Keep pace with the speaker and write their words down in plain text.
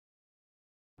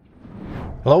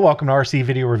Hello, welcome to RC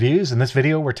Video Reviews. In this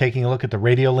video, we're taking a look at the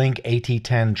Radiolink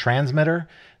AT10 transmitter,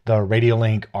 the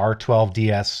Radiolink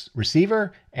R12DS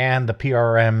receiver, and the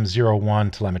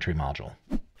PRM01 telemetry module.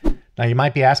 Now, you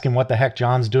might be asking what the heck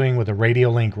John's doing with a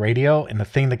Radiolink radio, and the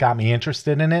thing that got me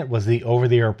interested in it was the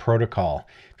over-the-air protocol.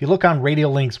 If you look on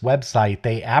Radiolink's website,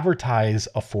 they advertise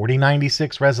a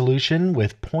 4096 resolution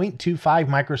with 0.25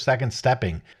 microsecond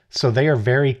stepping. So they are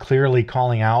very clearly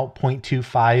calling out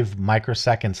 0.25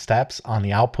 microsecond steps on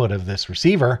the output of this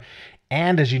receiver.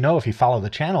 And as you know, if you follow the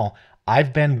channel,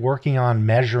 I've been working on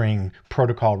measuring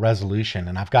protocol resolution,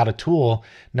 and I've got a tool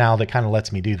now that kind of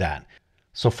lets me do that.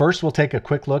 So first we'll take a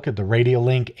quick look at the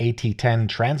Radiolink AT10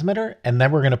 transmitter, and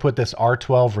then we're going to put this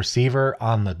R12 receiver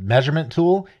on the measurement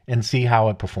tool and see how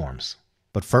it performs.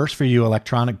 But first, for you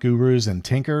electronic gurus and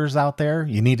tinkerers out there,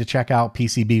 you need to check out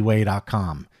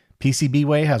PCBWay.com.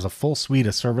 PCBWay has a full suite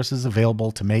of services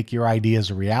available to make your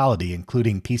ideas a reality,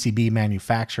 including PCB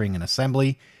manufacturing and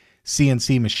assembly,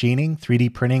 CNC machining,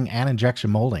 3D printing, and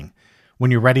injection molding. When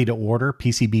you're ready to order,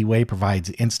 PCBWay provides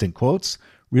instant quotes,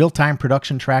 real-time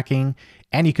production tracking,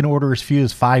 and you can order as few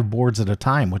as 5 boards at a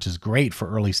time, which is great for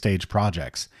early-stage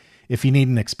projects. If you need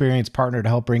an experienced partner to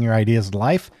help bring your ideas to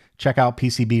life, check out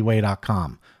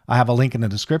PCBWay.com. I have a link in the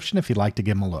description if you'd like to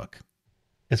give them a look.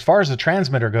 As far as the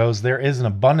transmitter goes, there is an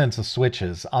abundance of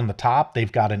switches. On the top, they've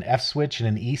got an F switch and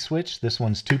an E switch. This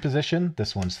one's 2-position,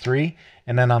 this one's 3.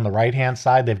 And then on the right-hand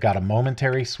side, they've got a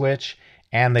momentary switch,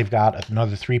 and they've got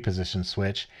another 3-position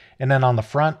switch. And then on the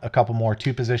front, a couple more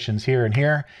 2-positions here and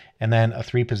here, and then a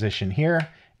 3-position here,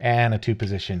 and a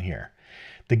 2-position here.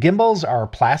 The gimbals are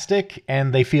plastic,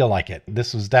 and they feel like it.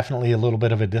 This was definitely a little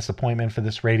bit of a disappointment for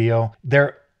this radio.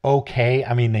 They're okay.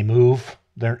 I mean, they move.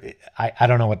 I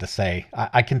don't know what to say.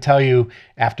 I can tell you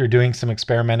after doing some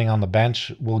experimenting on the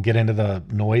bench, we'll get into the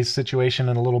noise situation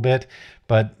in a little bit,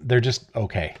 but they're just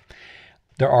okay.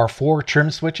 There are 4 trim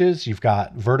switches. You've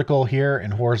got vertical here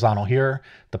and horizontal here,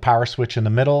 the power switch in the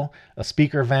middle, a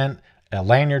speaker vent, a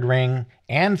lanyard ring,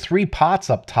 and 3 pots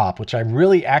up top, which I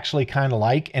really actually kind of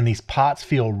like, and these pots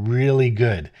feel really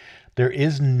good. There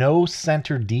is no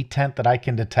center detent that I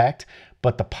can detect,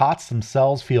 but the pots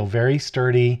themselves feel very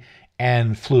sturdy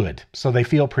and fluid, so they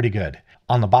feel pretty good.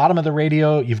 On the bottom of the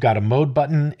radio, you've got a mode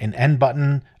button, an end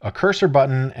button, a cursor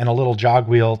button, and a little jog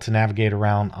wheel to navigate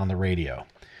around on the radio.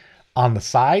 On the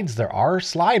sides, there are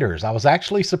sliders. I was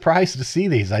actually surprised to see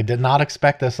these. I did not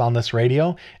expect this on this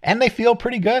radio, and they feel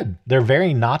pretty good. They're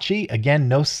very notchy. Again,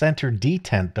 no center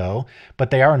detent though,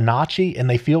 but they are notchy and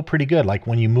they feel pretty good. Like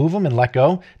when you move them and let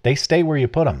go, they stay where you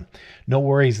put them. No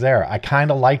worries there. I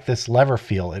kind of like this lever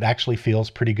feel. It actually feels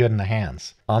pretty good in the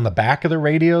hands. On the back of the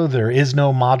radio, there is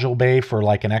no module bay for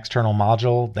like an external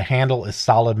module. The handle is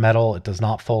solid metal. It does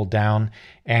not fold down.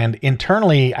 And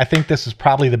internally, I think this is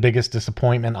probably the biggest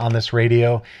disappointment on this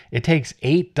radio. It takes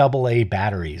 8 AA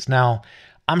batteries. Now,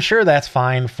 I'm sure that's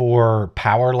fine for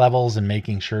power levels and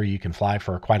making sure you can fly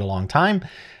for quite a long time.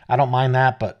 I don't mind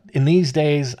that, but in these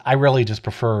days, I really just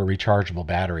prefer a rechargeable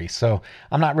battery. So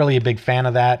I'm not really a big fan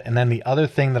of that. And then the other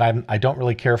thing that I don't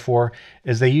really care for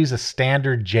is they use a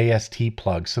standard JST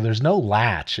plug. So there's no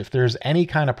latch. If there's any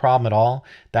kind of problem at all,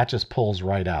 that just pulls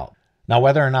right out. Now,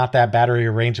 whether or not that battery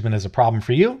arrangement is a problem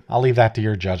for you, I'll leave that to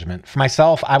your judgment. For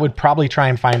myself, I would probably try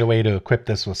and find a way to equip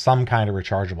this with some kind of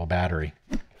rechargeable battery.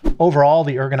 Overall,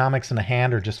 the ergonomics in the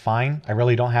hand are just fine. I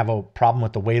really don't have a problem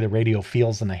with the way the radio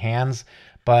feels in the hands,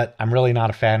 but I'm really not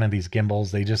a fan of these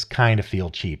gimbals. They just kind of feel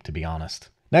cheap, to be honest.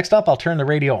 Next up, I'll turn the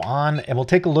radio on and we'll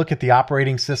take a look at the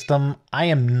operating system. I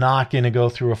am not going to go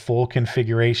through a full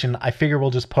configuration. I figure we'll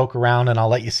just poke around and I'll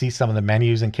let you see some of the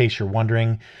menus in case you're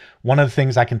wondering. One of the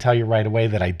things I can tell you right away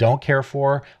that I don't care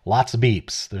for, lots of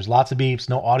beeps. There's lots of beeps,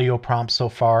 no audio prompts so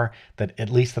far, that at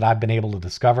least that I've been able to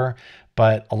discover,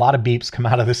 but a lot of beeps come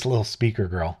out of this little speaker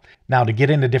girl. Now, to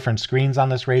get into different screens on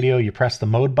this radio, you press the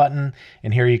mode button,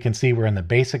 and here you can see we're in the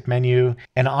basic menu.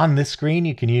 And on this screen,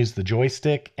 you can use the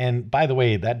joystick. And by the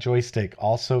way, that joystick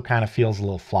also kind of feels a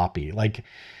little floppy. Like,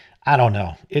 I don't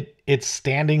know. It's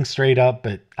standing straight up,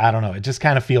 but I don't know. It just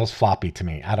kind of feels floppy to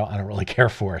me. I don't really care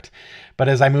for it. But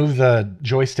as I move the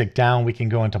joystick down, we can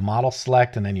go into model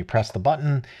select, and then you press the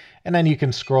button, and then you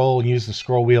can scroll and use the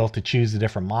scroll wheel to choose a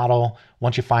different model.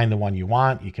 Once you find the one you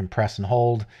want, you can press and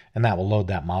hold, and that will load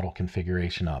that model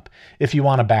configuration up. If you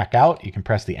want to back out, you can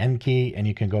press the N key, and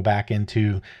you can go back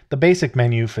into the basic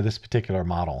menu for this particular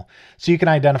model. So you can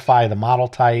identify the model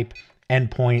type,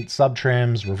 endpoint,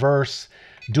 subtrims, reverse,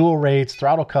 dual rates,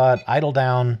 throttle cut, idle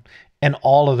down, and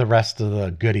all of the rest of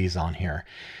the goodies on here.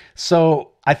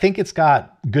 So I think it's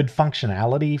got good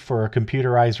functionality for a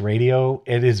computerized radio.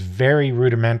 It is very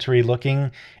rudimentary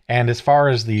looking. And as far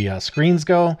as the screens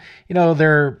go, you know,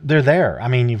 they're there. I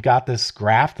mean, you've got this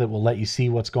graph that will let you see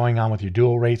what's going on with your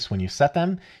dual rates when you set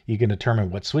them. You can determine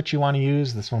what switch you want to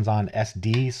use. This one's on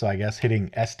SD, so I guess hitting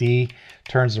SD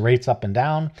turns the rates up and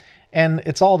down. And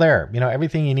it's all there. You know,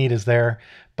 everything you need is there.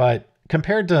 But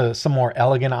compared to some more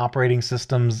elegant operating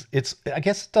systems, I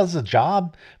guess it does the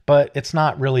job, but it's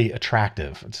not really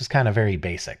attractive. It's just kind of very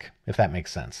basic, if that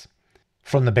makes sense.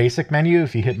 From the basic menu,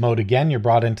 if you hit mode again, you're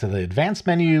brought into the advanced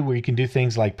menu where you can do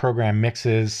things like program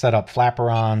mixes, set up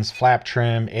flaperons, flap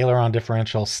trim, aileron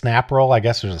differential, snap roll. I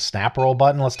guess there's a snap roll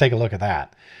button. Let's take a look at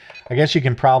that. I guess you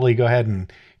can probably go ahead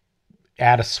and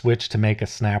add a switch to make a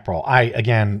snap roll.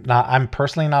 I'm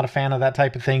personally not a fan of that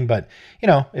type of thing, but you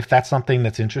know, if that's something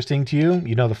that's interesting to you,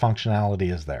 you know, the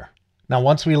functionality is there. Now,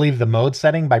 once we leave the mode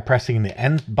setting by pressing the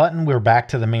end button, we're back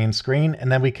to the main screen, and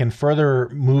then we can further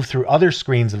move through other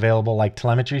screens available like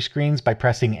telemetry screens by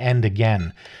pressing end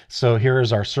again. So here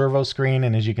is our servo screen,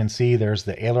 and as you can see, there's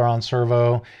the aileron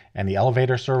servo and the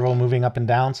elevator servo moving up and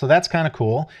down. So that's kind of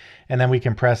cool. And then we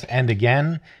can press end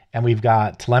again, and we've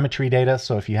got telemetry data.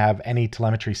 So if you have any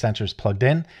telemetry sensors plugged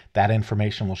in, that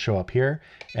information will show up here.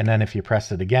 And then if you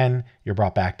press it again, you're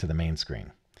brought back to the main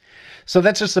screen. So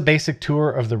that's just a basic tour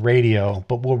of the radio,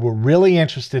 but what we're really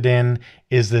interested in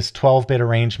is this 12-bit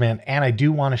arrangement, and I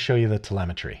do want to show you the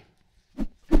telemetry.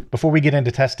 Before we get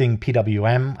into testing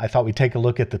PWM, I thought we'd take a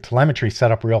look at the telemetry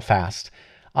setup real fast.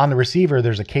 On the receiver,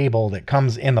 there's a cable that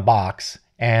comes in the box,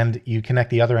 and you connect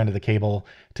the other end of the cable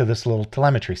to this little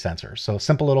telemetry sensor. So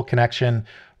simple little connection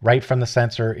right from the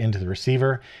sensor into the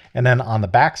receiver. And then on the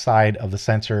back side of the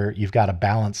sensor, you've got a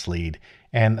balance lead,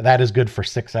 and that is good for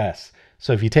 6S.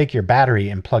 So if you take your battery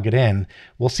and plug it in,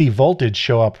 we'll see voltage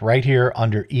show up right here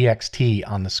under EXT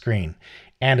on the screen.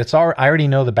 And I already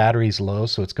know the battery's low,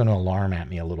 so it's going to alarm at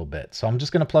me a little bit. So I'm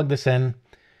just going to plug this in.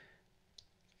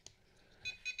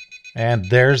 And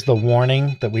there's the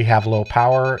warning that we have low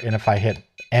power. And if I hit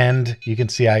end, you can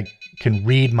see I can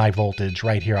read my voltage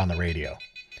right here on the radio.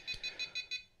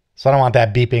 So I don't want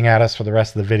that beeping at us for the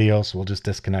rest of the video, so we'll just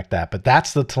disconnect that. But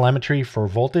that's the telemetry for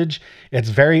voltage. It's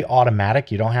very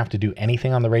automatic. You don't have to do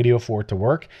anything on the radio for it to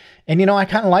work. And you know, I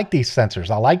kind of like these sensors.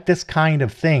 I like this kind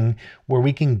of thing where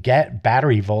we can get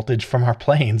battery voltage from our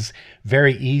planes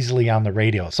very easily on the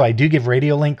radio. So I do give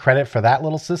Radiolink credit for that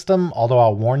little system, although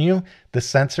I'll warn you, the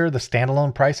sensor, the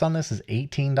standalone price on this is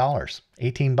 $18,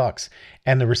 18 bucks.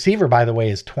 And the receiver, by the way,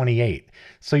 is 28.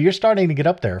 So you're starting to get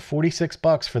up there, 46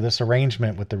 bucks for this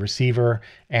arrangement with the receiver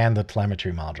and the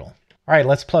telemetry module. All right,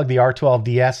 let's plug the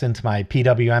R12DS into my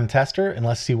PWM tester and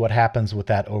let's see what happens with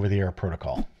that over-the-air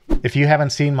protocol. If you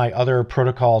haven't seen my other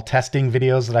protocol testing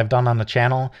videos that I've done on the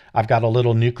channel, I've got a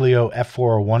little Nucleo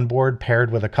F401 board paired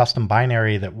with a custom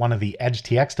binary that one of the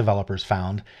EdgeTX developers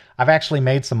found. I've actually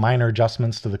made some minor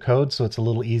adjustments to the code so it's a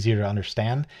little easier to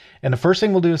understand. And the first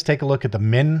thing we'll do is take a look at the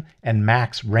min and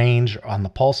max range on the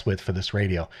pulse width for this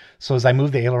radio. So as I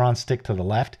move the aileron stick to the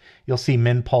left, you'll see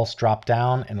min pulse drop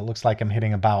down and it looks like I'm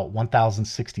hitting about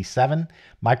 1067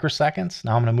 microseconds.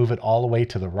 Now I'm going to move it all the way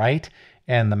to the right.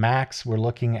 And the max, we're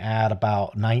looking at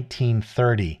about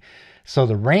 1930. So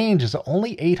the range is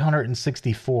only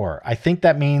 864. I think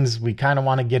that means we kind of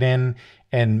want to get in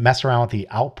and mess around with the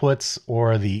outputs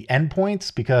or the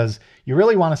endpoints because you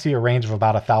really want to see a range of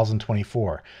about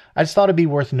 1024. I just thought it'd be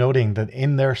worth noting that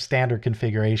in their standard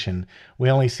configuration, we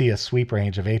only see a sweep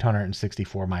range of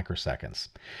 864 microseconds.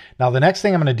 Now, the next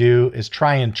thing I'm going to do is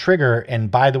try and trigger,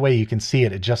 and by the way, you can see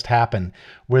it just happened,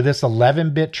 where this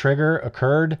 11-bit trigger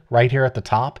occurred right here at the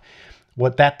top.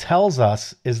 What that tells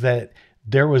us is that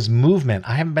there was movement.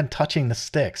 I haven't been touching the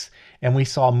sticks and we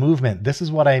saw movement. This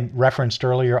is what I referenced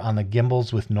earlier on the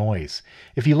gimbals with noise.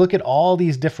 If you look at all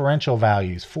these differential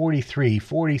values, 43,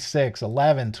 46,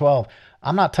 11, 12,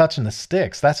 I'm not touching the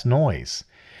sticks. That's noise.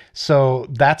 So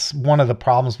that's one of the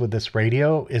problems with this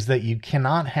radio is that you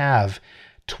cannot have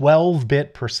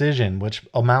 12-bit precision, which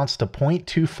amounts to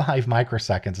 0.25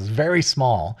 microseconds. It's very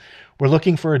small. We're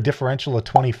looking for a differential of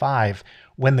 25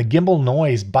 when the gimbal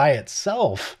noise by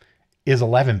itself is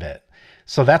 11-bit.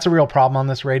 So that's a real problem on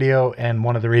this radio. And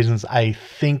one of the reasons I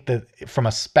think that from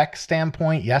a spec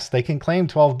standpoint, yes, they can claim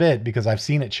 12-bit because I've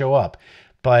seen it show up.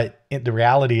 But the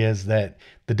reality is that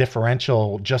the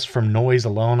differential just from noise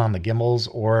alone on the gimbals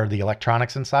or the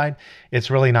electronics inside,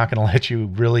 it's really not going to let you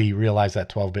really realize that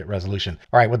 12-bit resolution.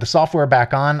 All right, with the software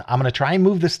back on, I'm going to try and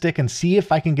move the stick and see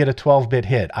if I can get a 12-bit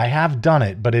hit. I have done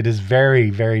it, but it is very,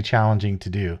 very challenging to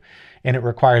do. And it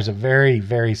requires a very,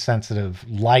 very sensitive,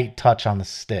 light touch on the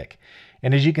stick.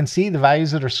 And as you can see, the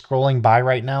values that are scrolling by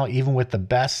right now, even with the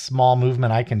best small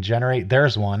movement I can generate,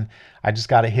 there's one. I just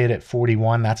got a hit at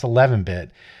 41. That's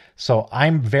 11-bit. So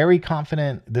I'm very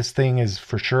confident this thing is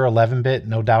for sure 11-bit,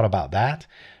 no doubt about that.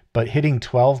 But hitting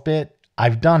 12-bit,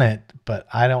 I've done it, but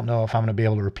I don't know if I'm going to be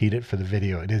able to repeat it for the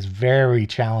video. It is very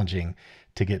challenging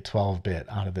to get 12-bit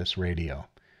out of this radio.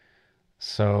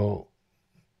 So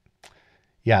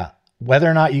yeah, whether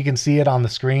or not you can see it on the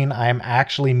screen, I'm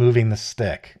actually moving the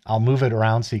stick. I'll move it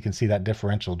around so you can see that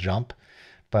differential jump,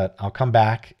 but I'll come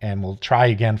back and we'll try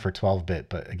again for 12-bit.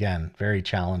 But again, very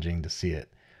challenging to see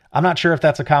it. I'm not sure if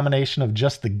that's a combination of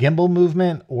just the gimbal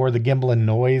movement or the gimbal and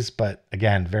noise, but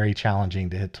again, very challenging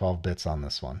to hit 12 bits on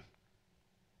this one.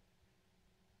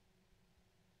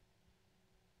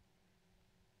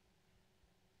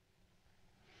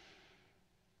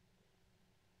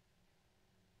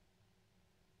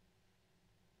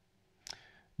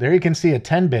 There you can see a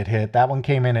 10-bit hit. That one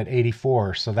came in at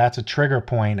 84, so that's a trigger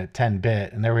point at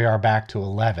 10-bit, and there we are back to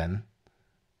 11.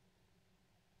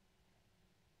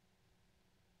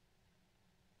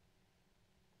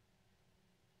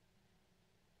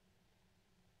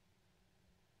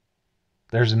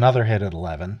 There's another hit at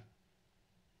 11.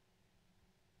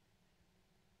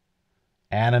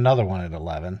 And another one at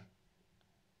 11.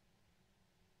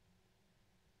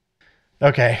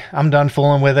 Okay, I'm done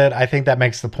fooling with it. I think that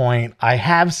makes the point. I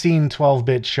have seen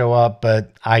 12-bit show up,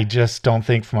 but I just don't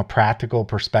think from a practical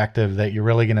perspective that you're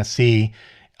really going to see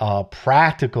a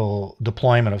practical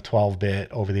deployment of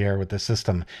 12-bit over the air with this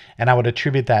system. And I would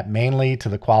attribute that mainly to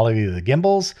the quality of the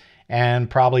gimbals and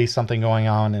probably something going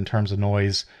on in terms of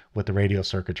noise with the radio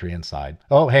circuitry inside.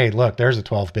 Oh, hey, look, there's a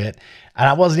 12-bit. And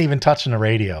I wasn't even touching the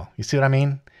radio. You see what I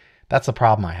mean? That's the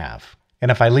problem I have. And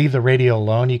if I leave the radio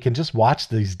alone, you can just watch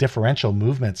these differential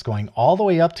movements going all the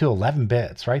way up to 11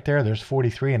 bits. Right there, there's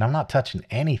 43, and I'm not touching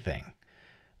anything.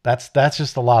 That's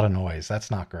just a lot of noise. That's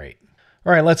not great.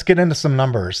 All right, let's get into some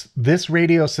numbers. This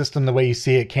radio system, the way you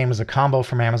see it, came as a combo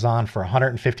from Amazon for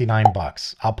 159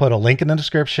 bucks. I'll put a link in the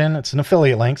description. It's an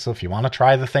affiliate link, so if you want to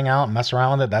try the thing out and mess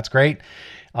around with it, that's great.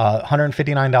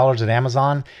 $159 at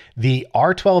Amazon. The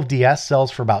R12DS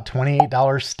sells for about $28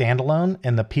 standalone,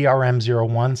 and the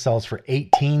PRM01 sells for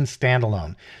 $18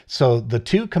 standalone. So the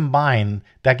two combined,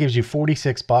 that gives you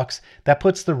 46 bucks. That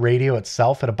puts the radio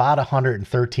itself at about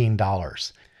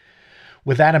 $113.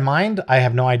 With that in mind, I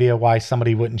have no idea why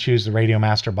somebody wouldn't choose the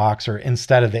Radiomaster Boxer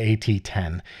instead of the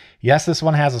AT10. Yes, this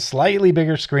one has a slightly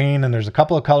bigger screen and there's a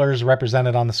couple of colors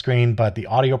represented on the screen, but the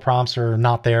audio prompts are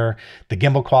not there. The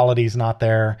gimbal quality is not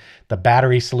there. The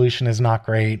battery solution is not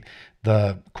great.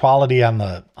 The quality on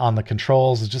the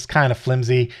controls is just kind of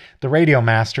flimsy. The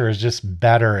Radiomaster is just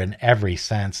better in every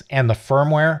sense. And the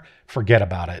firmware, forget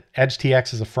about it.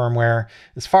 EdgeTX is a firmware.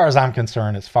 As far as I'm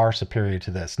concerned, it's far superior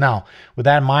to this. Now, with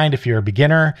that in mind, if you're a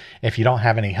beginner, if you don't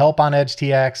have any help on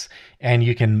EdgeTX and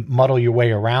you can muddle your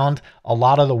way around, a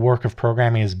lot of the work of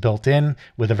programming is built in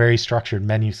with a very structured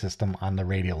menu system on the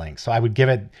Radiolink. So I would give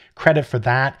it credit for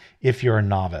that if you're a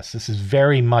novice. This is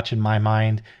very much, in my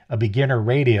mind, a beginner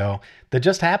radio that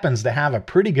just happens to have a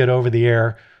pretty good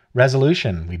over-the-air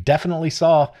resolution. We definitely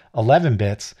saw 11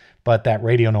 bits, but that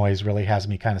radio noise really has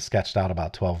me kind of sketched out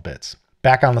about 12 bits.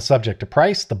 Back on the subject of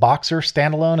price, the Boxer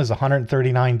standalone is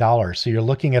 $139. So you're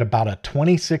looking at about a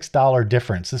 $26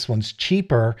 difference. This one's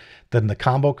cheaper than the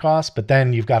combo cost, but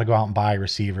then you've got to go out and buy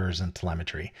receivers and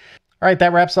telemetry. All right,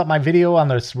 that wraps up my video on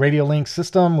this Radiolink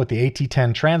system with the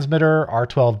AT10 transmitter,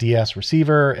 R12DS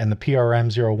receiver, and the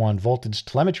PRM01 voltage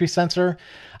telemetry sensor.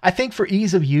 I think for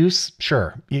ease of use,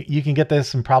 sure, you can get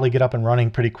this and probably get up and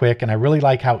running pretty quick. And I really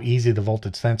like how easy the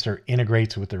voltage sensor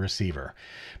integrates with the receiver.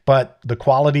 But the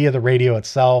quality of the radio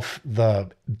itself, the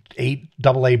 8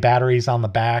 AA batteries on the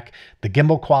back, the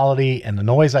gimbal quality, and the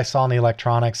noise I saw in the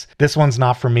electronics, this one's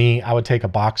not for me. I would take a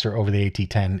Boxer over the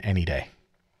AT10 any day.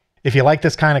 If you like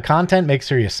this kind of content, make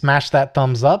sure you smash that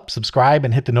thumbs up, subscribe,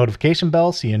 and hit the notification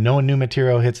bell so you know when new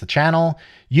material hits the channel.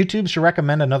 YouTube should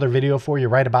recommend another video for you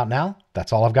right about now.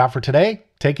 That's all I've got for today.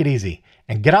 Take it easy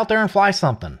and get out there and fly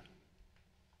something.